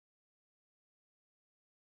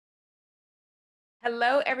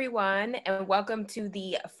Hello, everyone, and welcome to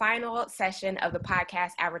the final session of the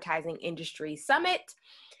Podcast Advertising Industry Summit.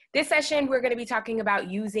 This session, we're going to be talking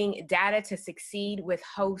about using data to succeed with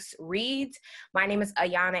host reads. My name is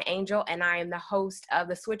Ahyiana Angel, and I am the host of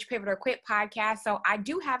the Switch, Pivot, or Quit podcast. So I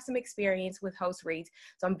do have some experience with host reads.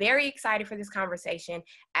 So I'm very excited for this conversation,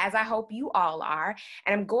 as I hope you all are.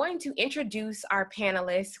 And I'm going to introduce our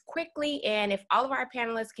panelists quickly. And if all of our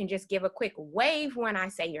panelists can just give a quick wave when I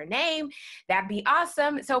say your name, that'd be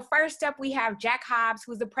awesome. So first up, we have Jack Hobbs,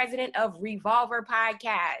 who's the president of Revolver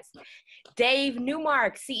Podcast. Dave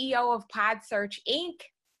Newmark, CEO of PodSearch Inc.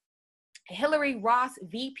 Hillary Ross,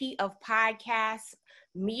 VP of Podcast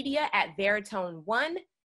Media at Veritone One.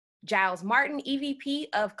 Giles Martin, EVP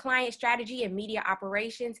of Client Strategy and Media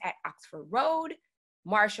Operations at Oxford Road.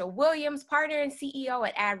 Marshall Williams, partner and CEO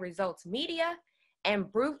at Ad Results Media.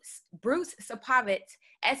 And Bruce Sapovitz,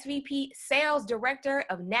 SVP Sales Director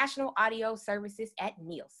of National Audio Services at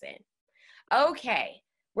Nielsen. Okay.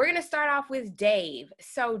 We're going to start off with Dave.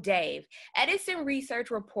 So Dave, Edison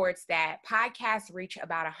Research reports that podcasts reach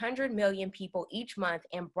about 100 million people each month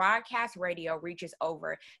and broadcast radio reaches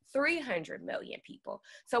over 300 million people.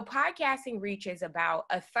 So podcasting reaches about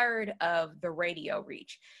a third of the radio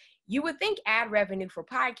reach. You would think ad revenue for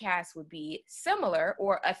podcasts would be similar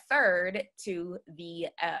or a third to the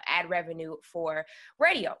ad revenue for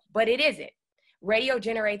radio, but it isn't. Radio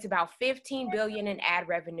generates about 15 billion in ad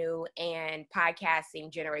revenue and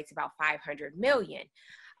podcasting generates about 500 million,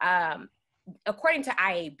 according to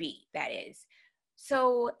IAB, that is.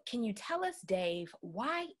 So can you tell us, Dave,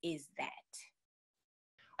 why is that?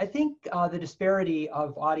 I think the disparity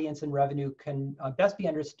of audience and revenue can best be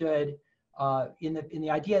understood in the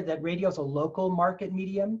idea that radio is a local market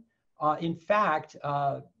medium. In fact,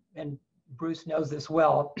 and Bruce knows this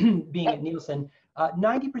well, being at Nielsen,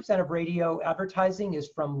 90% of radio advertising is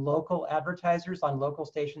from local advertisers on local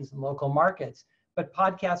stations and local markets, but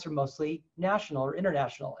podcasts are mostly national or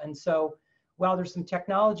international. And so while there's some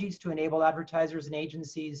technologies to enable advertisers and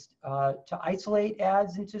agencies to isolate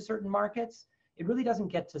ads into certain markets, it really doesn't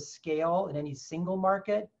get to scale in any single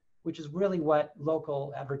market, which is really what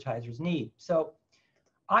local advertisers need. So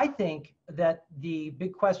I think that the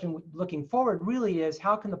big question looking forward really is,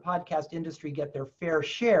 how can the podcast industry get their fair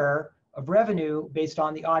share of revenue based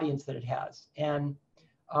on the audience that it has? And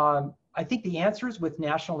I think the answer is with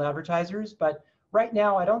national advertisers, but right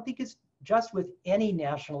now I don't think it's just with any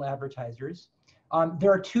national advertisers.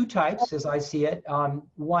 There are two types as I see it.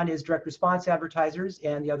 One is direct response advertisers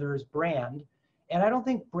and the other is brand. And I don't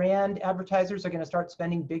think brand advertisers are going to start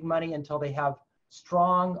spending big money until they have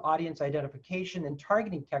strong audience identification and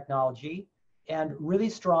targeting technology and really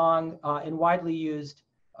strong and widely used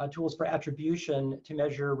tools for attribution to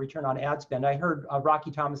measure return on ad spend. I heard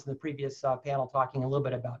Rocky Thomas in the previous panel talking a little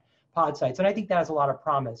bit about pod sites, and I think that has a lot of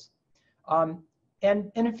promise.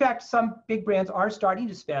 And in fact, some big brands are starting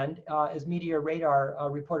to spend, as Media Radar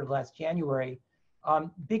reported last January.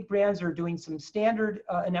 Big brands are doing some standard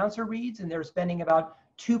announcer reads, and they're spending about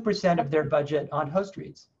 2% of their budget on host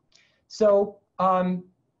reads. So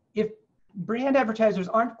if brand advertisers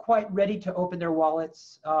aren't quite ready to open their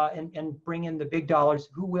wallets and bring in the big dollars,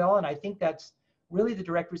 who will? And I think that's really the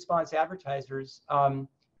direct response advertisers.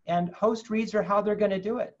 And host reads are how they're going to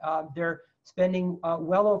do it. They're spending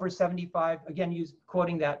well over 75, again,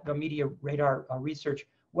 quoting that the Media Radar research,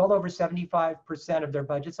 well over 75% of their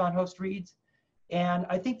budgets on host reads. And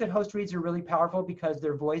I think that host reads are really powerful because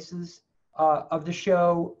their voices of the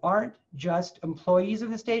show aren't just employees of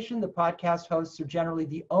the station. The podcast hosts are generally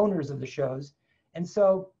the owners of the shows. And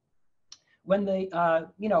so when the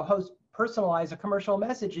host personalize a commercial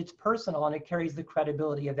message, it's personal and it carries the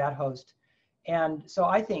credibility of that host. And so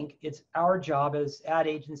I think it's our job as ad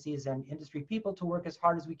agencies and industry people to work as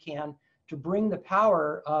hard as we can to bring the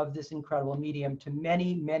power of this incredible medium to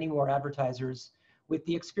many, many more advertisers with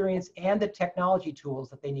the experience and the technology tools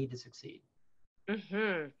that they need to succeed.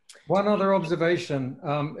 Mm-hmm. One other observation,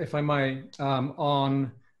 if I may,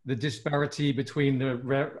 on the disparity between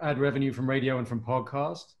the ad revenue from radio and from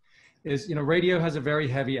podcast is, radio has a very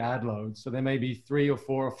heavy ad load. So there may be 3 or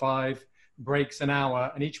 4 or 5 breaks an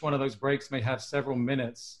hour, and each one of those breaks may have several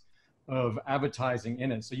minutes of advertising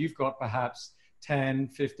in it. So you've got perhaps 10,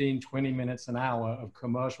 15, 20 minutes an hour of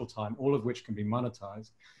commercial time, all of which can be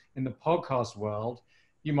monetized. In the podcast world,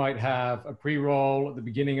 you might have a pre-roll at the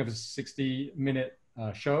beginning of a 60-minute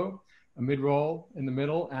show, a mid-roll in the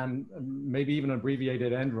middle, and maybe even an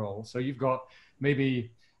abbreviated end roll. So you've got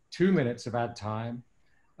maybe 2 minutes of ad time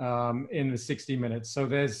in the 60 minutes. So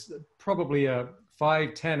there's probably a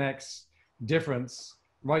 5-10x difference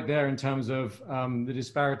right there in terms of the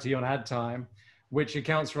disparity on ad time which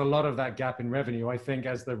accounts for a lot of that gap in revenue. I think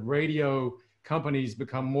as the radio companies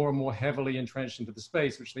become more and more heavily entrenched into the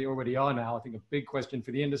space, which they already are now, I think a big question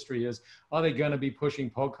for the industry is, are they going to be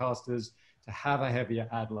pushing podcasters to have a heavier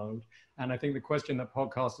ad load? And I think the question that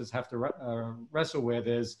podcasters have to wrestle with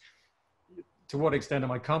is, to what extent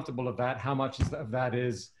am I comfortable of that? How much of that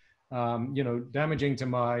is damaging to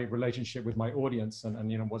my relationship with my audience?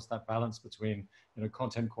 And what's that balance between,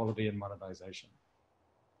 content quality and monetization?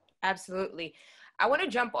 Absolutely. I want to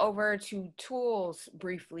jump over to tools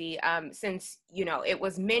briefly, since, it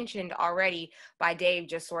was mentioned already by Dave,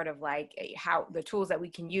 just sort of like how the tools that we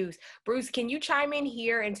can use. Bruce, can you chime in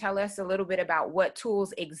here and tell us a little bit about what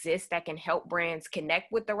tools exist that can help brands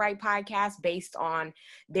connect with the right podcast based on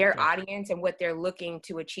their audience and what they're looking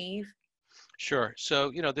to achieve? Sure.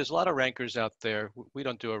 So, there's a lot of rankers out there. We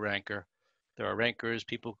don't do a ranker. There are rankers.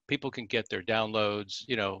 People can get their downloads,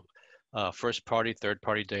 first party, third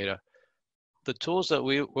party data. The tools that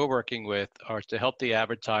we're working with are to help the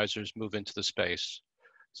advertisers move into the space,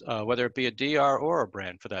 whether it be a DR or a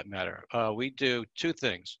brand for that matter. We do two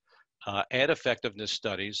things, ad effectiveness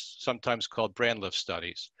studies, sometimes called brand lift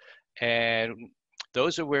studies. And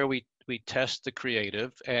those are where we test the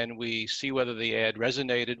creative and we see whether the ad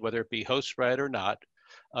resonated, whether it be host read or not,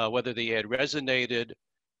 whether the ad resonated,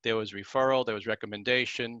 there was referral, there was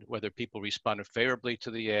recommendation, whether people responded favorably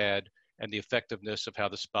to the ad, and the effectiveness of how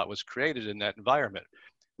the spot was created in that environment.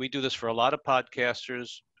 We do this for a lot of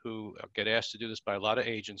podcasters who get asked to do this by a lot of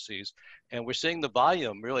agencies, and we're seeing the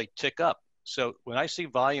volume really tick up. So when I see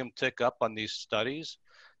volume tick up on these studies,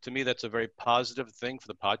 to me, that's a very positive thing for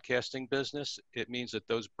the podcasting business. It means that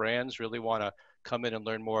those brands really want to come in and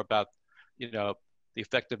learn more about, the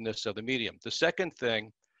effectiveness of the medium. The second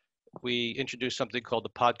thing, we introduced something called the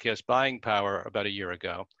podcast buying power about a year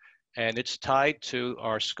ago. And it's tied to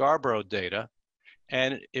our Scarborough data.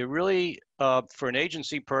 And it really, for an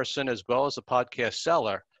agency person as well as a podcast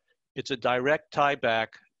seller, it's a direct tie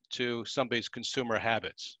back to somebody's consumer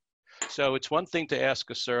habits. So it's one thing to ask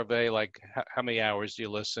a survey like, how many hours do you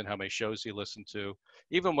listen? How many shows do you listen to?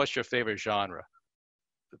 Even what's your favorite genre?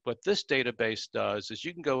 What this database does is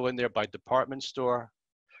you can go in there by department store,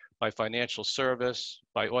 by financial service,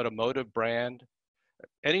 by automotive brand,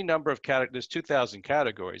 any number of categories. There's 2,000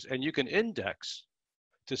 categories, and you can index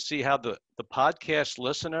to see how the podcast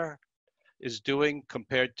listener is doing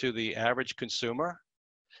compared to the average consumer,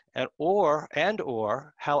 and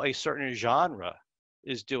or how a certain genre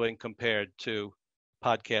is doing compared to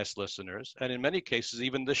podcast listeners, and in many cases,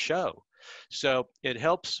 even the show. So it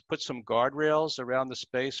helps put some guardrails around the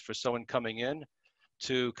space for someone coming in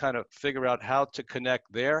to kind of figure out how to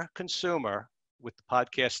connect their consumer with the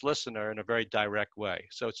podcast listener in a very direct way.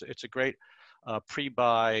 So it's a great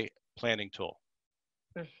pre-buy planning tool.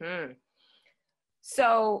 Mm-hmm.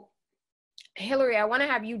 So Hillary, I want to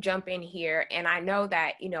have you jump in here. And I know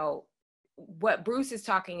that, what Bruce is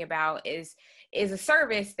talking about is a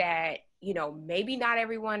service that, maybe not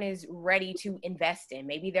everyone is ready to invest in.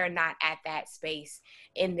 Maybe they're not at that space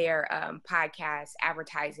in their podcast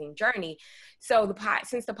advertising journey. So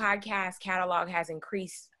since the podcast catalog has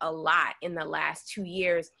increased a lot in the last 2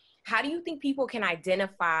 years, how do you think people can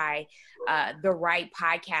identify the right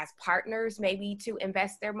podcast partners maybe to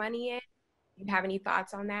invest their money in? Do you have any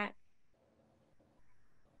thoughts on that?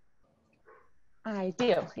 I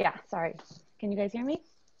do. Yeah. Sorry. Can you guys hear me?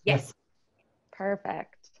 Yes.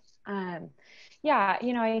 Perfect. Yeah,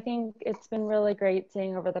 I think it's been really great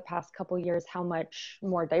seeing over the past couple of years how much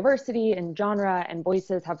more diversity and genre and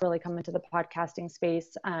voices have really come into the podcasting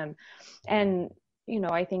space. And,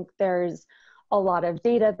 I think there's a lot of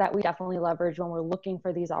data that we definitely leverage when we're looking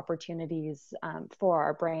for these opportunities for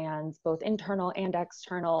our brands, both internal and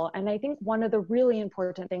external. And I think one of the really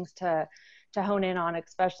important things to hone in on,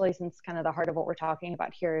 especially since kind of the heart of what we're talking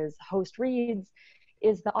about here is host reads,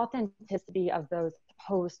 is the authenticity of those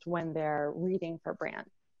hosts when they're reading for brands.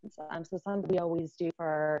 So something we always do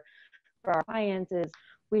for our clients is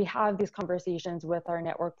we have these conversations with our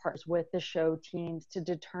network partners, with the show teams, to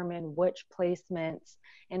determine which placements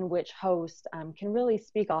and which hosts can really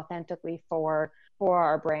speak authentically for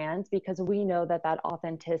our brands, because we know that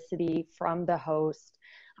authenticity from the host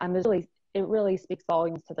it really speaks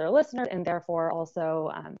volumes to their listeners, and therefore also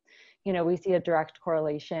we see a direct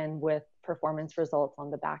correlation with performance results on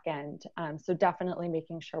the back end. So definitely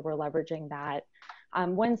making sure we're leveraging that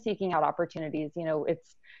when seeking out opportunities.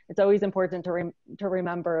 It's always important to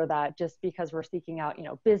remember that just because we're seeking out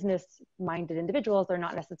business-minded individuals, they're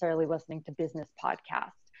not necessarily listening to business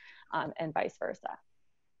podcasts, and vice versa.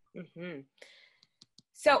 Mm-hmm.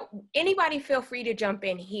 So anybody feel free to jump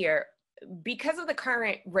in here. because of the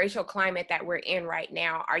current racial climate that we're in right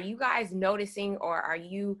now, are you guys noticing, or are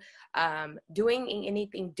you doing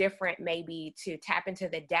anything different maybe to tap into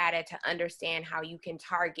the data to understand how you can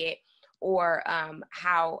target, or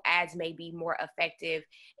how ads may be more effective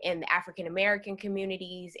in the African American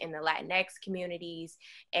communities, in the Latinx communities,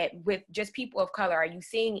 with just people of color? Are you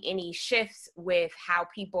seeing any shifts with how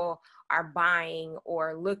people are buying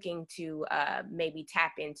or looking to maybe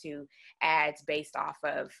tap into ads based off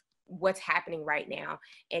of what's happening right now,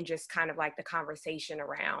 and just kind of like the conversation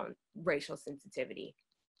around racial sensitivity?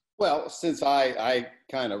 Well, since I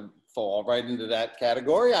kind of fall right into that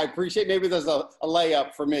category, I appreciate, maybe there's a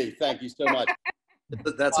layup for me. Thank you so much.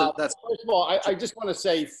 That's first of all, I just want to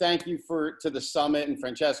say thank you to the summit and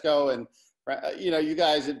Francesco and you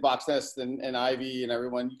guys at Voxnest and Ivy and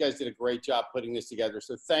everyone. You guys did a great job putting this together.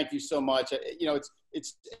 So thank you so much.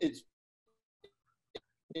 It's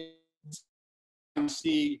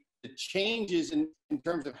see the changes in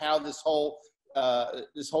terms of how this whole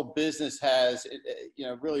business has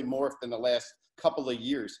really morphed in the last couple of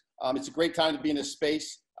years. It's a great time to be in this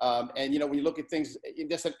space. And when you look at things,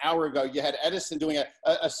 just an hour ago, you had Edison doing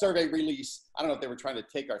a survey release. I don't know if they were trying to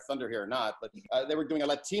take our thunder here or not, but they were doing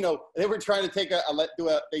they were trying to take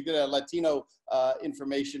they did a Latino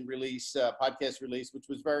information release, podcast release, which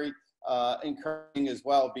was very encouraging as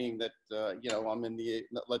well, being that, I'm in the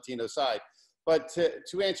Latino side. But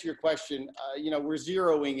to answer your question, we're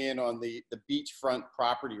zeroing in on the beachfront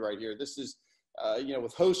property right here. This is,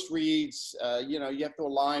 with host reads, you have to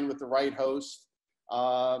align with the right host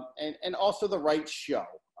and also the right show.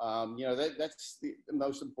 That's the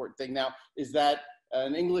most important thing. Now, is that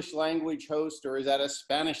an English language host or is that a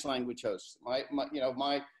Spanish language host? My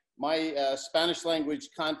Spanish language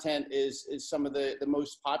content is some of the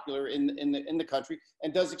most popular in the country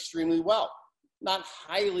and does extremely well. Not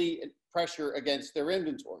highly pressure against their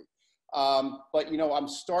inventory. But, I'm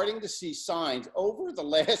starting to see signs over the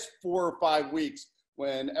last 4 or 5 weeks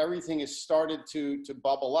when everything has started to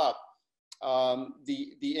bubble up.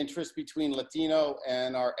 The interest between Latino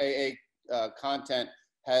and our AA content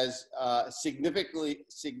has significantly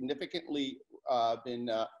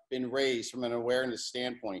been raised from an awareness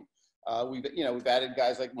standpoint. We've added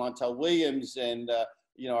guys like Montel Williams and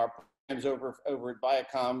our programs over at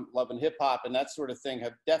Viacom, Love and Hip Hop, and that sort of thing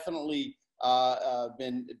have definitely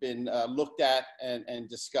been looked at and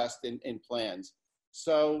discussed in plans.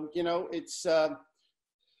 So it's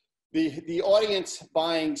the audience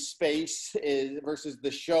buying space versus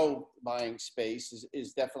the show buying space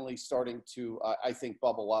is definitely starting to I think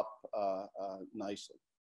bubble up nicely.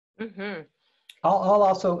 Mm-hmm. I'll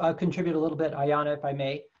also contribute a little bit, Ahyiana, if I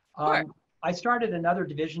may. Sure. I started another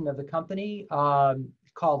division of the company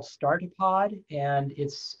called Start a Pod, and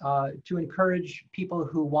it's to encourage people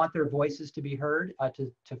who want their voices to be heard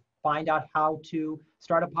to find out how to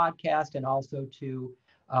start a podcast and also to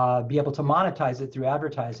be able to monetize it through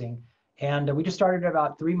advertising. And we just started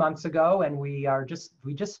about 3 months ago, and we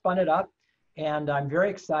just spun it up, and I'm very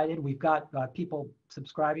excited. We've got people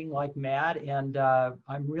subscribing like mad, and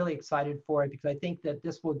I'm really excited for it because I think that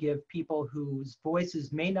this will give people whose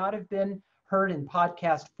voices may not have been heard in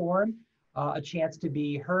podcast form a chance to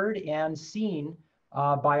be heard and seen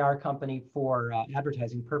by our company for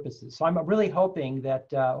advertising purposes. So I'm really hoping that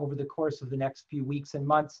over the course of the next few weeks and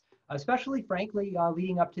months, especially frankly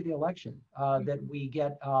leading up to the election, that we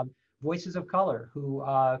get voices of color who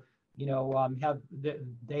have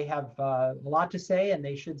a lot to say, and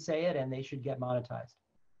they should say it, and they should get monetized.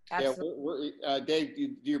 Absolutely. Yeah, Dave,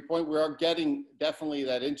 to your point, we are getting definitely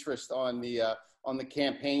that interest on the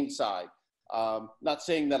campaign side. Not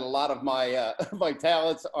saying that a lot of my my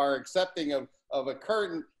talents are accepting of a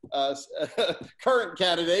current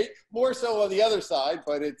candidate, more so on the other side,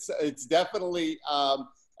 but it's definitely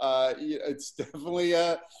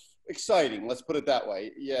exciting. Let's put it that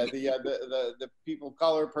way. Yeah, the people of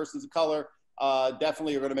color, persons of color,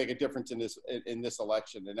 definitely are going to make a difference in this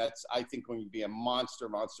election, and that's, I think, going to be a monster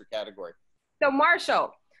category. So,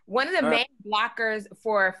 Marshall, one of the main blockers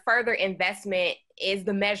for further investment is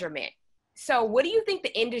the measurement. So what do you think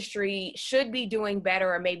the industry should be doing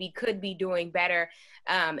better, or maybe could be doing better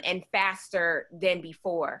and faster than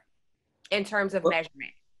before in terms of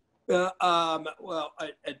measurement?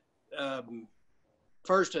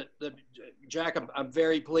 First, Jack, I'm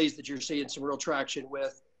very pleased that you're seeing some real traction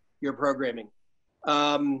with your programming.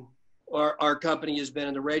 Our company has been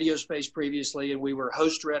in the radio space previously, and we were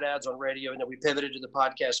host-read ads on radio, and then we pivoted to the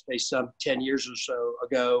podcast space some 10 years or so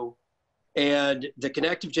ago. And the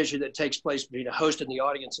connective tissue that takes place between a host and the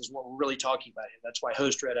audience is what we're really talking about here. That's why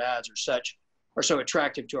host-read ads are so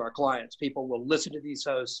attractive to our clients. People will listen to these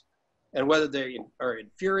hosts. And whether they are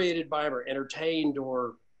infuriated by them or entertained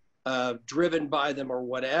or driven by them or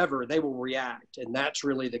whatever, they will react. And that's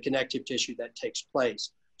really the connective tissue that takes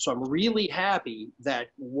place. So I'm really happy that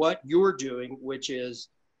what you're doing, which is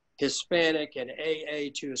Hispanic and AA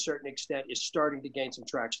to a certain extent, is starting to gain some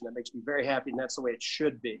traction. That makes me very happy, and that's the way it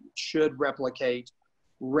should be. It should replicate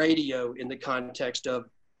radio in the context of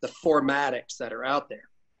the formatics that are out there.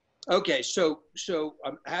 Okay, so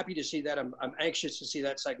I'm happy to see that. I'm anxious to see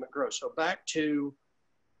that segment grow. So back to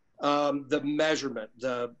the measurement,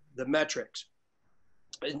 the metrics.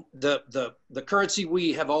 The currency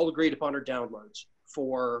we have all agreed upon are downloads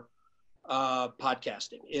for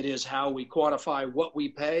podcasting. It is how we quantify what we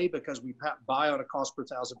pay because we buy on a cost per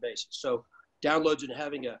thousand basis. So downloads and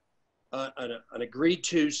having an agreed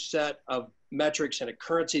to set of metrics and a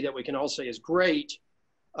currency that we can all say is great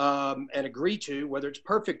and agree to, whether it's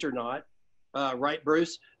perfect or not, right,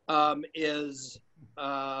 Bruce, is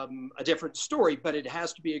a different story, but it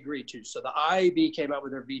has to be agreed to. So the IAB came out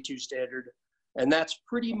with their V2 standard, and that's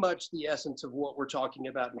pretty much the essence of what we're talking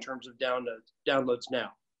about in terms of downloads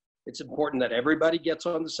now. It's important that everybody gets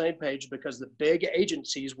on the same page because the big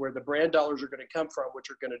agencies where the brand dollars are going to come from, which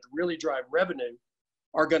are going to really drive revenue,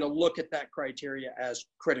 are going to look at that criteria as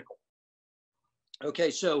critical.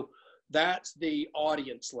 Okay, so that's the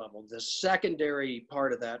audience level. The secondary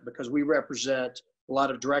part of that, because we represent a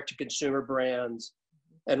lot of direct-to-consumer brands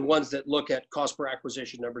and ones that look at cost per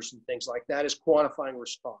acquisition numbers and things like that, is quantifying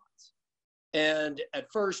response. And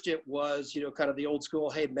at first it was, kind of the old school,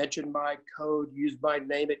 hey, mention my code, use my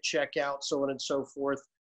name at checkout, so on and so forth.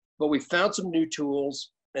 But we found some new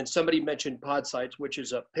tools, and somebody mentioned PodSites, which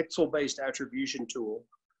is a pixel-based attribution tool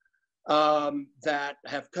that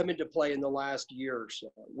have come into play in the last year or so,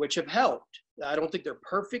 which have helped. I don't think they're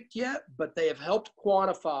perfect yet, but they have helped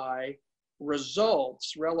quantify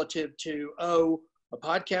results relative to, a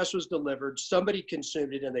podcast was delivered, somebody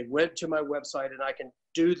consumed it, and they went to my website, and I can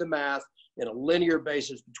do the math in a linear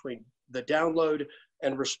basis between the download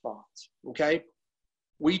and response, okay?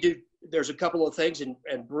 There's a couple of things,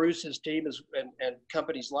 and Bruce's team and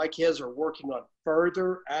companies like his are working on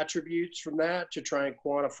further attributes from that to try and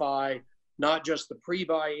quantify not just the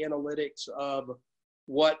pre-buy analytics of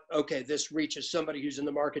this reaches somebody who's in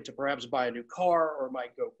the market to perhaps buy a new car or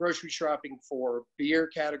might go grocery shopping for beer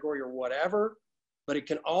category or whatever, but it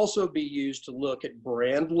can also be used to look at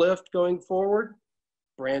brand lift going forward,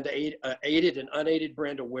 brand aided and unaided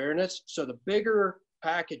brand awareness. So the bigger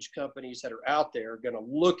package companies that are out there are going to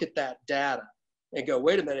look at that data and go,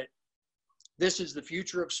 wait a minute, this is the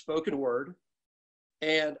future of spoken word,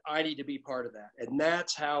 and I need to be part of that. And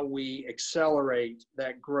that's how we accelerate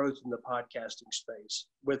that growth in the podcasting space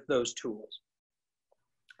with those tools.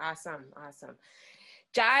 Awesome.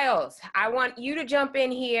 Giles, I want you to jump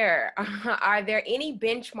in here. Are there any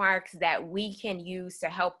benchmarks that we can use to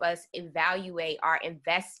help us evaluate our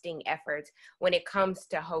investing efforts when it comes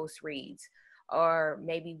to host reads, or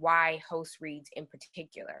maybe why host reads in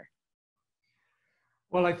particular?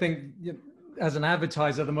 Well, I think as an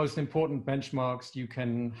advertiser, the most important benchmarks you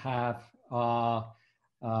can have are,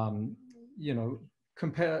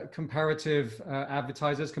 comparative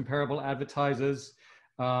advertisers, comparable advertisers.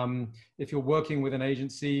 If you're working with an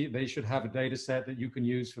agency, they should have a data set that you can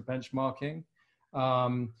use for benchmarking.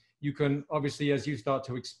 You can obviously, as you start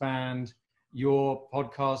to expand your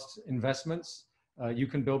podcast investments, you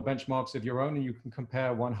can build benchmarks of your own, and you can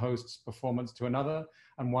compare one host's performance to another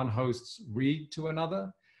and one host's read to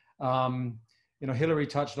another. Hillary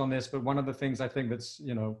touched on this, but one of the things I think that's,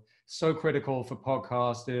 so critical for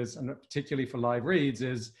podcast is, and particularly for live reads,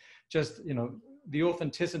 is just, the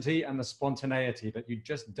authenticity and the spontaneity that you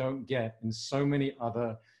just don't get in so many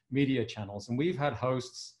other media channels. And we've had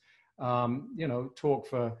hosts, talk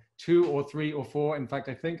for 2 or 3 or 4. In fact,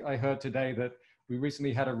 I think I heard today that we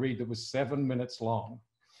recently had a read that was 7 minutes long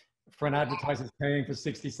for an advertiser paying for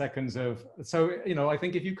 60 seconds of. So, I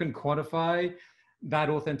think if you can quantify that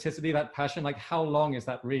authenticity, that passion, like how long is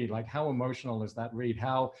that read? Like how emotional is that read?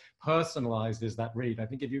 How personalized is that read? I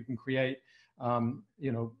think if you can create,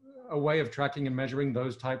 a way of tracking and measuring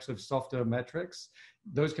those types of softer metrics,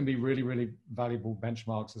 those can be really, really valuable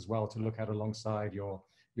benchmarks as well to look at alongside your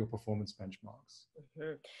performance benchmarks.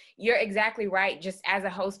 Mm-hmm. You're exactly right. Just as a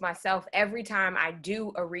host myself, every time I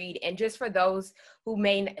do a read, and just for those who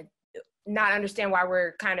may not understand why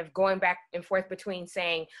we're kind of going back and forth between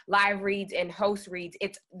saying live reads and host reads,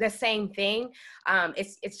 it's the same thing.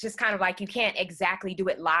 It's just kind of like you can't exactly do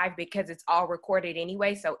it live because it's all recorded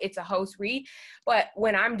anyway. So it's a host read. But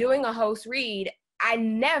when I'm doing a host read, I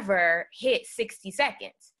never hit 60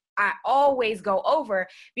 seconds. I always go over,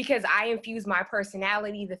 because I infuse my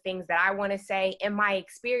personality, the things that I want to say, and my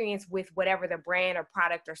experience with whatever the brand or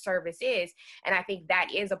product or service is. And I think that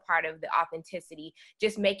is a part of the authenticity,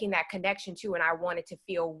 just making that connection too. And I want it to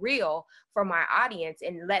feel real for my audience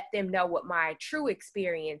and let them know what my true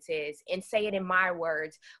experience is and say it in my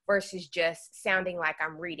words versus just sounding like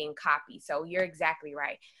I'm reading copy. So you're exactly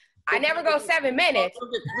right. I never go 7 minutes. I'll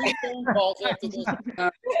get 3 phone calls after this.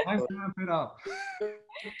 I'm wrap it up.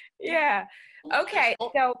 Yeah. Okay.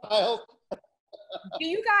 So do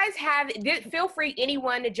you guys have, feel free,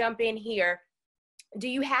 anyone to jump in here. Do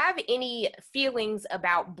you have any feelings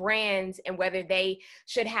about brands and whether they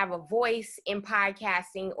should have a voice in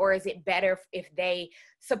podcasting, or is it better if they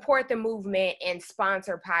support the movement and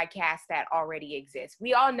sponsor podcasts that already exist?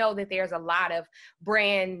 We all know that there's a lot of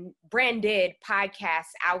branded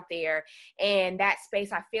podcasts out there, and that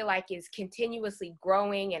space I feel like is continuously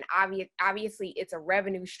growing, and obviously it's a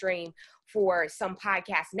revenue stream for some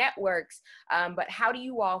podcast networks. But how do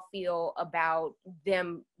you all feel about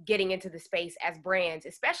them getting into the space as brands,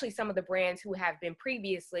 especially some of the brands who have been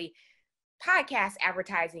previously podcast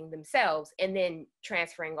advertising themselves and then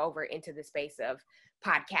transferring over into the space of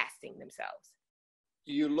podcasting themselves?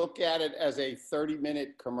 Do you look at it as a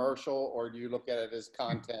 30-minute commercial, or do you look at it as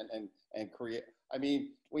content and create? I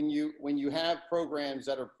mean, when you have programs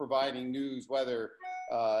that are providing news, whether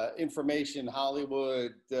information,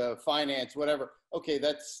 Hollywood, finance, whatever, okay,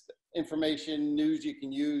 that's information, news you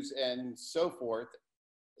can use and so forth.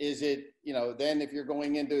 Is it, then if you're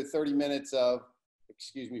going into 30 minutes of,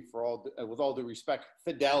 excuse me, with all due respect,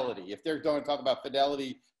 Fidelity, if they're going to talk about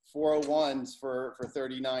Fidelity 401s for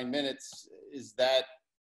 39 minutes, is that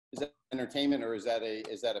entertainment, or is that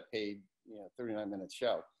a paid 39-minute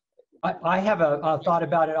show? I have a thought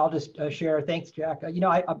about it. I'll just share. Thanks, Jack.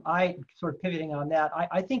 I sort of pivoting on that.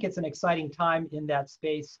 I think it's an exciting time in that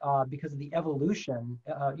space because of the evolution.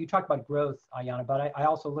 You talk about growth, Ahyiana, but I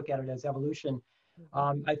also look at it as evolution.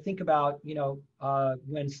 I think about,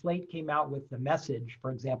 when Slate came out with The Message,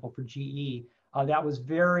 for example, for GE, that was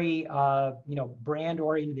very, brand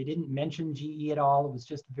oriented. They didn't mention GE at all. It was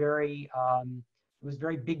just very,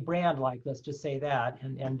 big brand like, let's just say that,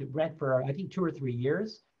 and it went for, I think, 2 or 3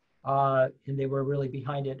 years. And they were really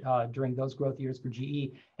behind it during those growth years for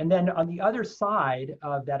GE. And then on the other side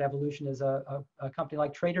of that evolution is a company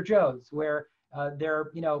like Trader Joe's, where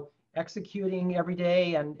they're, executing every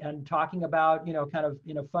day and talking about, kind of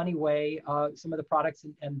in a funny way, some of the products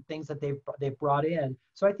and things that they've brought in.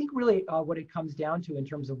 So I think really what it comes down to in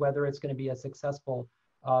terms of whether it's going to be a successful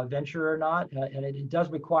venture or not, and it does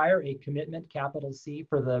require a commitment, capital C,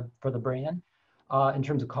 for the brand in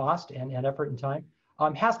terms of cost and effort and time,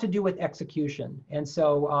 has to do with execution. And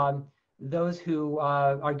so those who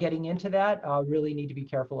are getting into that really need to be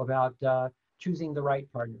careful about choosing the right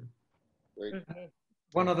partner. Mm-hmm.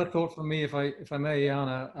 One other thought from me, if I may,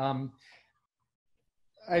 Ahyiana.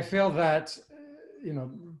 I feel that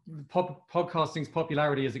podcasting's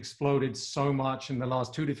popularity has exploded so much in the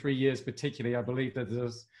last 2 to 3 years, particularly. I believe that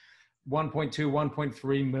there's 1.2,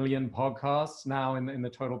 1.3 million podcasts now in the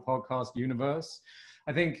total podcast universe.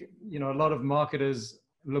 I think a lot of marketers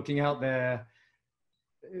looking out there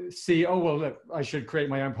see, oh well, look, I should create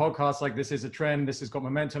my own podcast. Like, this is a trend. This has got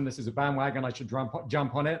momentum. This is a bandwagon. I should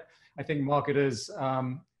jump on it. I think marketers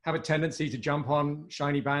have a tendency to jump on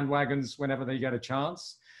shiny bandwagons whenever they get a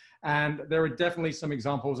chance. And there are definitely some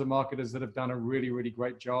examples of marketers that have done a really, really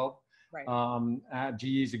great job. Right.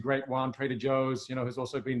 GE is a great one. Trader Joe's, has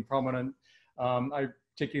also been prominent. I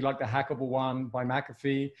particularly like the Hackable one by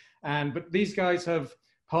McAfee. But these guys have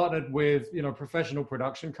partnered with, professional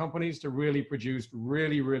production companies to really produce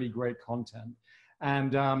really, really great content.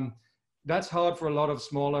 And that's hard for a lot of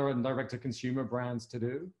smaller and direct-to-consumer brands to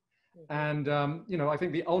do. And, I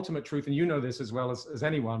think the ultimate truth, and this as well as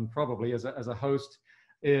anyone probably as a host,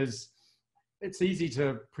 is it's easy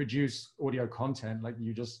to produce audio content. Like,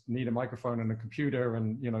 you just need a microphone and a computer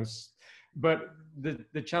and, but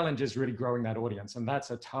the challenge is really growing that audience. And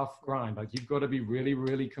that's a tough grind. Like, you've got to be really,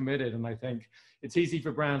 really committed. And I think it's easy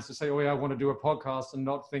for brands to say, oh yeah, I want to do a podcast, and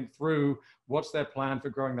not think through what's their plan for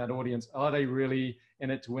growing that audience. Are they really in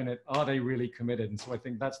it to win it? Are they really committed? And so I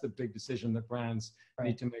think that's the big decision that brands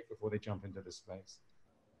need to make before they jump into this space.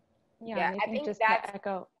 Yeah, I think just to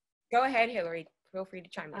echo. Go ahead, Hillary. Feel free to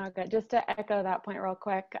chime in. Okay, just to echo that point real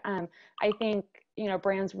quick. I think,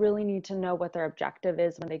 brands really need to know what their objective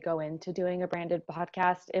is when they go into doing a branded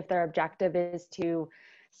podcast. If their objective is to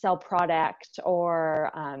sell product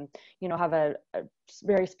or, have a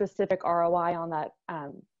very specific ROI on that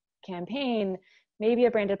campaign, maybe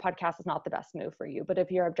a branded podcast is not the best move for you. But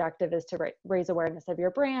if your objective is to raise awareness of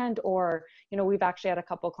your brand, or, you know, we've actually had a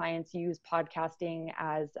couple clients use podcasting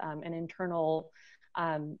as an internal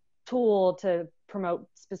tool to promote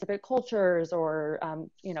specific cultures, or,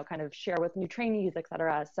 you know, kind of share with new trainees, et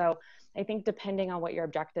cetera. So I think depending on what your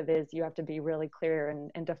objective is, you have to be really clear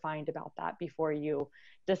and defined about that before you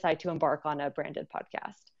decide to embark on a branded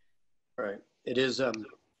podcast. Right. It is,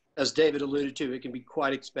 as David alluded to, it can be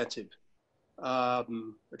quite expensive. A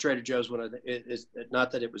Trader Joe's one, it is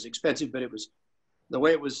not that it was expensive, but it was the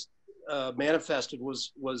way it was manifested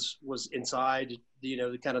was inside, you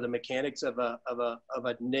know, the kind of the mechanics of a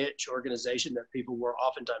niche organization that people were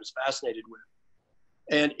oftentimes fascinated with,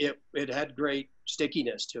 and it had great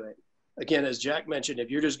stickiness to it. Again, as Jack mentioned,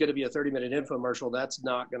 if you're just going to be a 30-minute infomercial, that's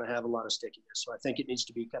not going to have a lot of stickiness. So I think it needs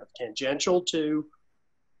to be kind of tangential to,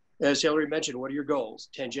 as Hillary mentioned, what are your goals?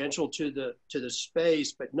 Tangential to the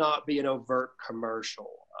space, but not be an overt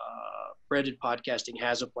commercial. Branded podcasting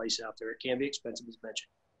has a place out there. It can be expensive, as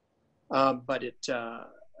mentioned, but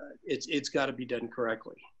it's got to be done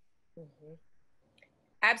correctly. Mm-hmm.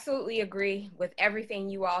 Absolutely agree with everything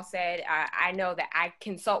you all said. I know that I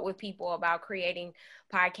consult with people about creating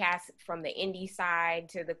podcasts from the indie side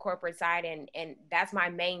to the corporate side, and that's my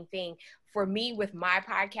main thing. For me, with my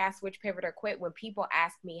podcast, Switch, Pivot, or Quit, when people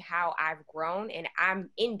ask me how I've grown, and I'm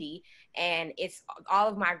indie, and it's all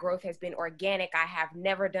of my growth has been organic. I have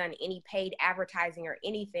never done any paid advertising or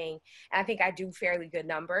anything, and I think I do fairly good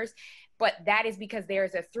numbers. But that is because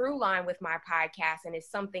there's a through line with my podcast, and it's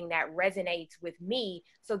something that resonates with me.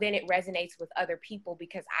 So then it resonates with other people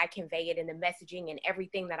because I convey it in the messaging and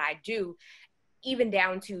everything that I do, even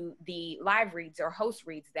down to the live reads or host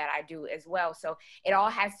reads that I do as well. So it all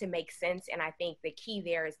has to make sense. And I think the key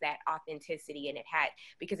there is that authenticity, and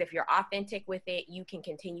because if you're authentic with it, you can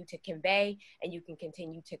continue to convey and you can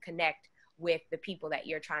continue to connect with the people that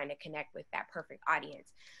you're trying to connect with, that perfect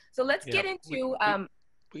audience. So let's get into,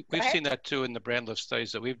 we've seen that too in the brand lift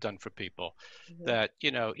studies that we've done for people, mm-hmm. that, you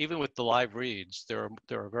know, even with the live reads, there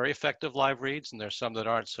are very effective live reads, and there's some that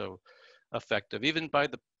aren't so effective, even by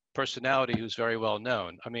the personality who's very well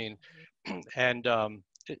known. I mean, and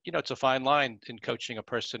you know, it's a fine line in coaching a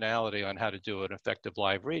personality on how to do an effective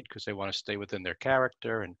live read, because they want to stay within their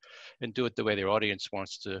character and do it the way their audience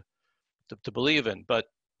wants to believe in. But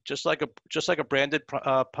just like a branded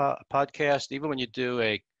podcast, even when you do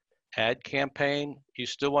a ad campaign, you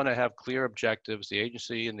still want to have clear objectives. The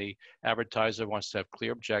agency and the advertiser wants to have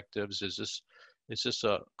clear objectives. Is this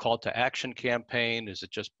a call to action campaign? Is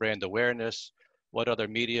it just brand awareness? What other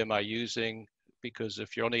media am I using? Because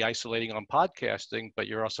if you're only isolating on podcasting, but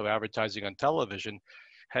you're also advertising on television,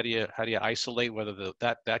 how do you isolate whether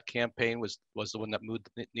that campaign was the one that moved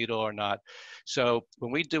the needle or not? So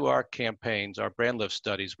when we do our campaigns, our brand lift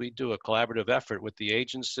studies, we do a collaborative effort with the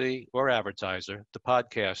agency or advertiser, the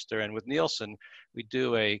podcaster, and with Nielsen, we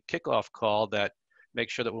do a kickoff call that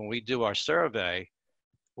makes sure that when we do our survey,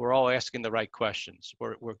 we're all asking the right questions.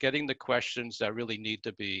 We're getting the questions that really need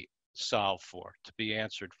to be solved for, to be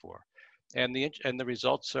answered for, and the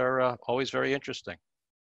results are always very interesting.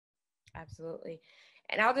 Absolutely.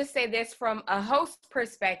 And I'll just say this from a host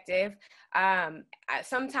perspective,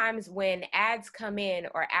 sometimes when ads come in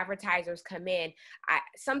or advertisers come in,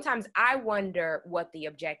 sometimes I wonder what the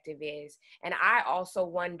objective is. And I also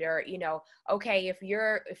wonder, you know, okay, if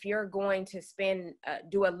you're going to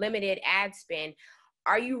do a limited ad spend,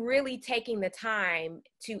 are you really taking the time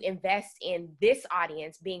to invest in this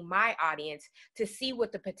audience, being my audience, to see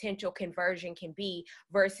what the potential conversion can be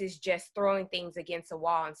versus just throwing things against a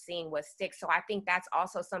wall and seeing what sticks? So I think that's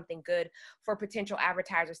also something good for potential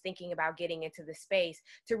advertisers thinking about getting into the space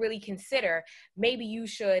to really consider. Maybe you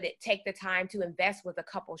should take the time to invest with a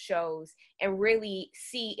couple shows and really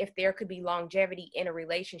see if there could be longevity in a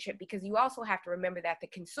relationship, because you also have to remember that the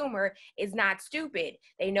consumer is not stupid.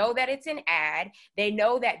 They know that it's an ad. They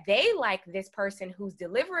know that they like this person who's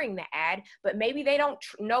delivering the ad, but maybe they don't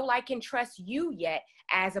know, like, and trust you yet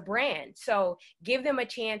as a brand. So give them a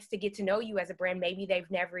chance to get to know you as a brand. Maybe they've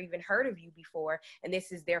never even heard of you before, and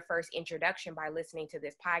this is their first introduction by listening to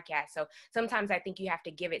this podcast. So sometimes I think you have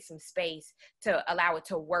to give it some space to allow it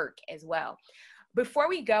to work as well. Before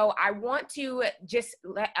we go, I want to just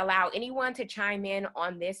allow anyone to chime in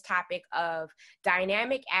on this topic of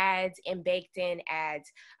dynamic ads and baked in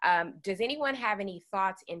ads. Does anyone have any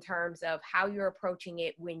thoughts in terms of how you're approaching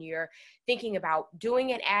it when you're thinking about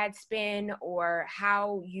doing an ad spin, or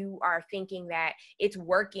how you are thinking that it's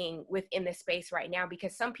working within the space right now?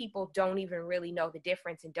 Because some people don't even really know the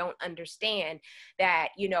difference and don't understand that,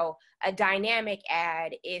 you know, a dynamic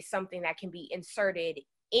ad is something that can be inserted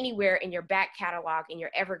anywhere in your back catalog, in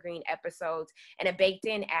your evergreen episodes. And a baked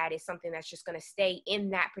in ad is something that's just going to stay in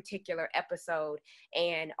that particular episode.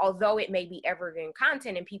 And although it may be evergreen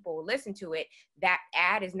content and people will listen to it, that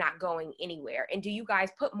ad is not going anywhere. And do you guys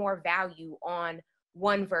put more value on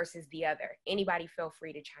one versus the other? Anybody feel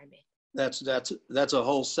free to chime in. That's a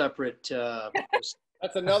whole separate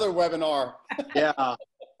that's another webinar. Yeah.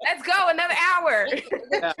 Let's go, another hour.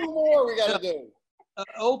 Yeah. 2 more we got to do.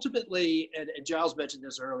 Ultimately, and Giles mentioned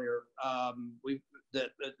this earlier, the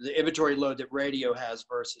inventory load that radio has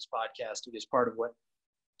versus podcasting is part of what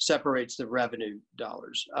separates the revenue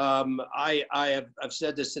dollars. I've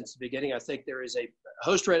said this since the beginning. I think there is a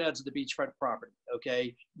host read ads at the beachfront property.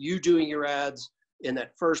 Okay, you doing your ads in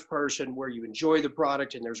that first person where you enjoy the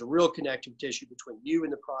product and there's a real connective tissue between you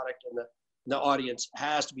and the product and the audience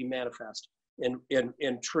has to be manifest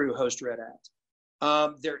in true host read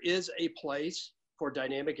ads. There is a place for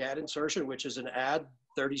dynamic ad insertion, which is an ad,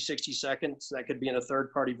 30, 60 seconds. That could be in a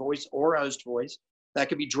third-party voice or host voice. That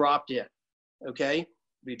could be dropped in, okay?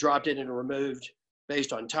 Be dropped in and removed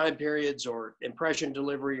based on time periods or impression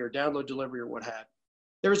delivery or download delivery or what have you.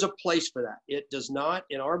 There's a place for that. It does not,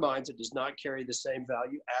 in our minds, it does not carry the same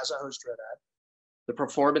value as a host read ad. The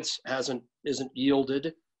performance isn't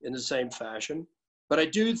yielded in the same fashion. But I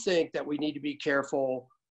do think that we need to be careful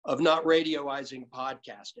of not radioizing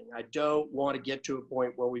podcasting. I don't want to get to a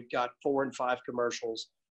point where we've got 4 and 5 commercials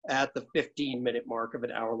at the 15-minute mark of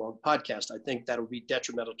an hour-long podcast. I think that'll be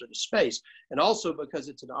detrimental to the space. And also because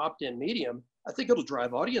it's an opt-in medium, I think it'll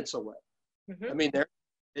drive audience away. Mm-hmm. I mean,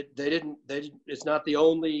 it's not the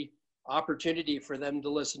only opportunity for them to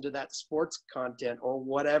listen to that sports content or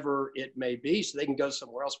whatever it may be, so they can go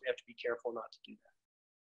somewhere else. We have to be careful not to do that.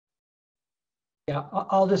 Yeah,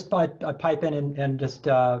 I'll just pipe in and just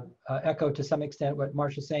echo to some extent what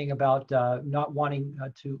Marshall's saying about not wanting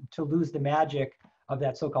to lose the magic of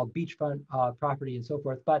that so-called beachfront property and so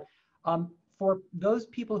forth. But for those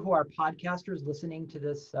people who are podcasters listening to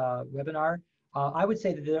this webinar, I would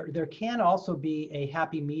say that there can also be a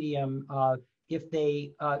happy medium if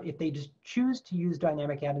they just choose to use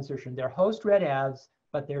dynamic ad insertion. They're host read ads,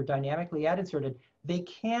 but they're dynamically ad inserted. They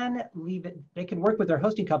can leave it, they can work with their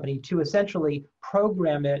hosting company to essentially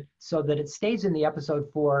program it so that it stays in the episode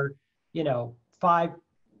for, 5,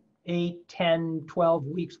 8, 10, 12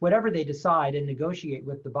 weeks, whatever they decide and negotiate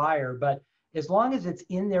with the buyer. But as long as it's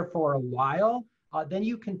in there for a while, then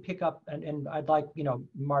you can pick up, and I'd like,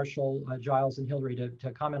 Marshall, Giles, and Hillary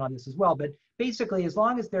to comment on this as well. But basically, as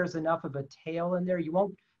long as there's enough of a tail in there, you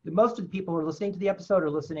won't, most of the people who are listening to the episode are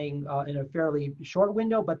listening in a fairly short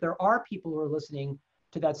window, but there are people who are listening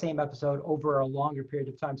to that same episode over a longer period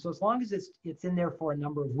of time. So as long as it's in there for a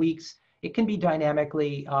number of weeks, it can be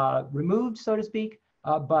dynamically removed, so to speak,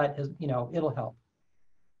 but it'll help.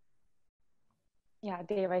 Yeah,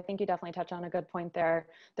 Dave, I think you definitely touched on a good point there.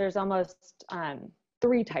 There's almost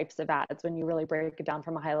 3 types of ads when you really break it down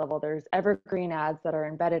from a high level. There's evergreen ads that are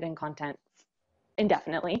embedded in content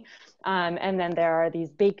indefinitely. And then there are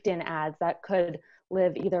these baked in ads that could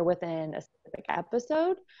live either within a specific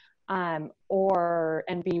episode and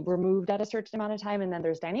be removed at a certain amount of time. And then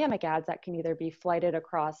there's dynamic ads that can either be flighted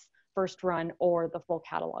across first run or the full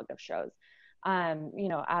catalog of shows.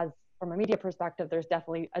 As from a media perspective, there's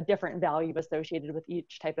definitely a different value associated with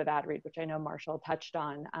each type of ad read, which I know Marshall touched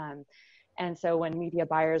on. And so when media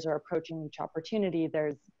buyers are approaching each opportunity,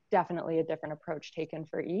 there's definitely a different approach taken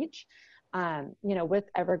for each. With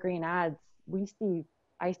evergreen ads,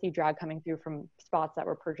 I see drag coming through from spots that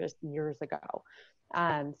were purchased years ago.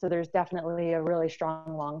 So there's definitely a really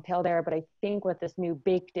strong long tail there. But I think with this new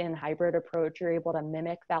baked in hybrid approach, you're able to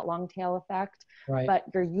mimic that long tail effect, right, but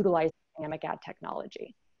you're utilizing dynamic ad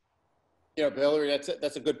technology. Hillary,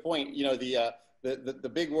 that's a good point.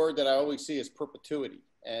 The big word that I always see is perpetuity.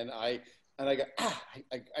 And I go,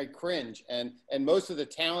 I cringe. And most of the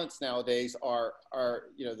talents nowadays are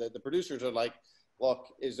the producers are like, look,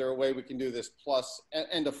 is there a way we can do this plus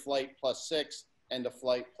end of flight +6, end of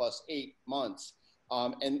flight +8 months?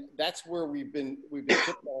 And that's where we've been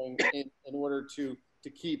tiptoeing in order to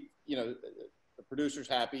keep the producers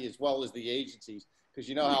happy as well as the agencies, because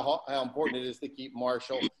how important it is to keep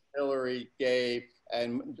Marshall, Hillary, Gabe,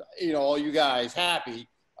 and all you guys happy.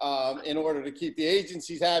 In order to keep the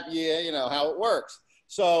agencies happy, how it works.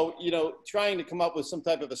 So, trying to come up with some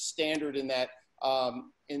type of a standard in that,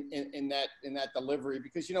 in that delivery,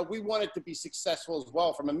 because, we want it to be successful as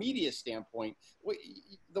well from a media standpoint.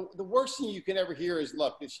 The worst thing you can ever hear is,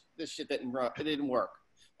 look, this shit didn't work. It didn't work.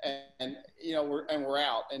 And we're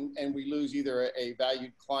out and we lose either a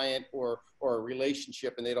valued client or a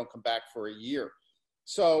relationship, and they don't come back for a year.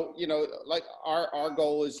 So, like our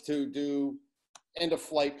goal is to do end of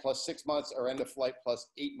flight plus 6 months or end of flight plus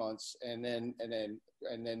 8 months, and then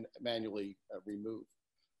manually remove,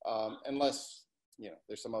 unless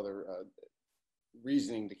there's some other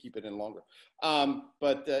reasoning to keep it in longer.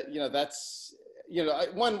 That's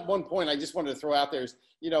one point I just wanted to throw out there is,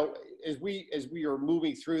 as we are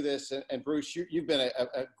moving through this, and Bruce, you've been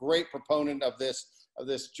a great proponent of this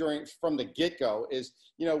from the get-go, is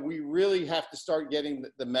we really have to start getting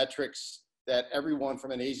the metrics that everyone from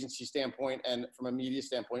an agency standpoint and from a media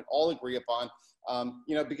standpoint all agree upon,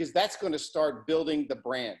 because that's going to start building the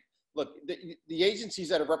brand. Look, the agencies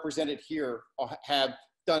that are represented here have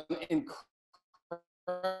done incredible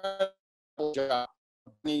job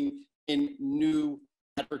bringing in new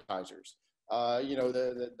advertisers.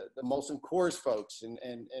 The Molson Coors folks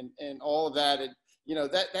and all of that.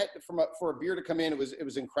 That for a beer to come in, it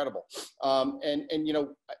was incredible.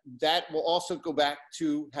 That will also go back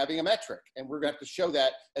to having a metric, and we're gonna have to show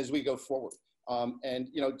that as we go forward.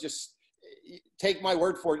 Just take my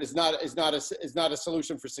word for it, is not a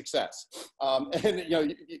solution for success.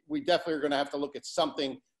 We definitely are going to have to look at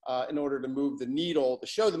something in order to move the needle, to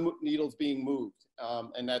show the needle's being moved.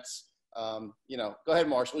 And that's go ahead,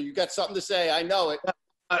 Marshall. You got something to say? I know it.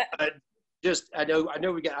 I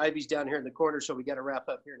know we got Ivy's down here in the corner, so we got to wrap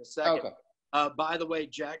up here in a second. Okay. By the way,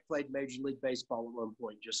 Jack played Major League Baseball at one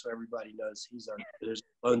point, just so everybody knows. He's our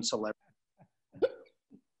own celebrity.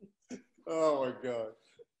 Oh my God.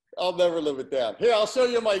 I'll never live it down. Here, I'll show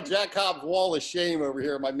you my Jack Cobb's wall of shame over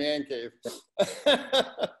here in my man cave.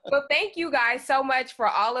 Well, thank you guys so much for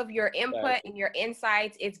all of your input and your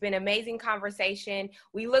insights. It's been an amazing conversation.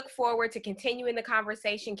 We look forward to continuing the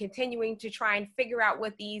conversation, continuing to try and figure out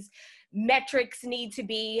what these metrics need to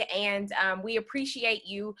be. And we appreciate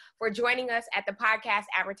you for joining us at the Podcast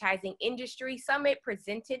Advertising Industry Summit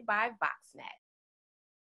presented by Voxnest.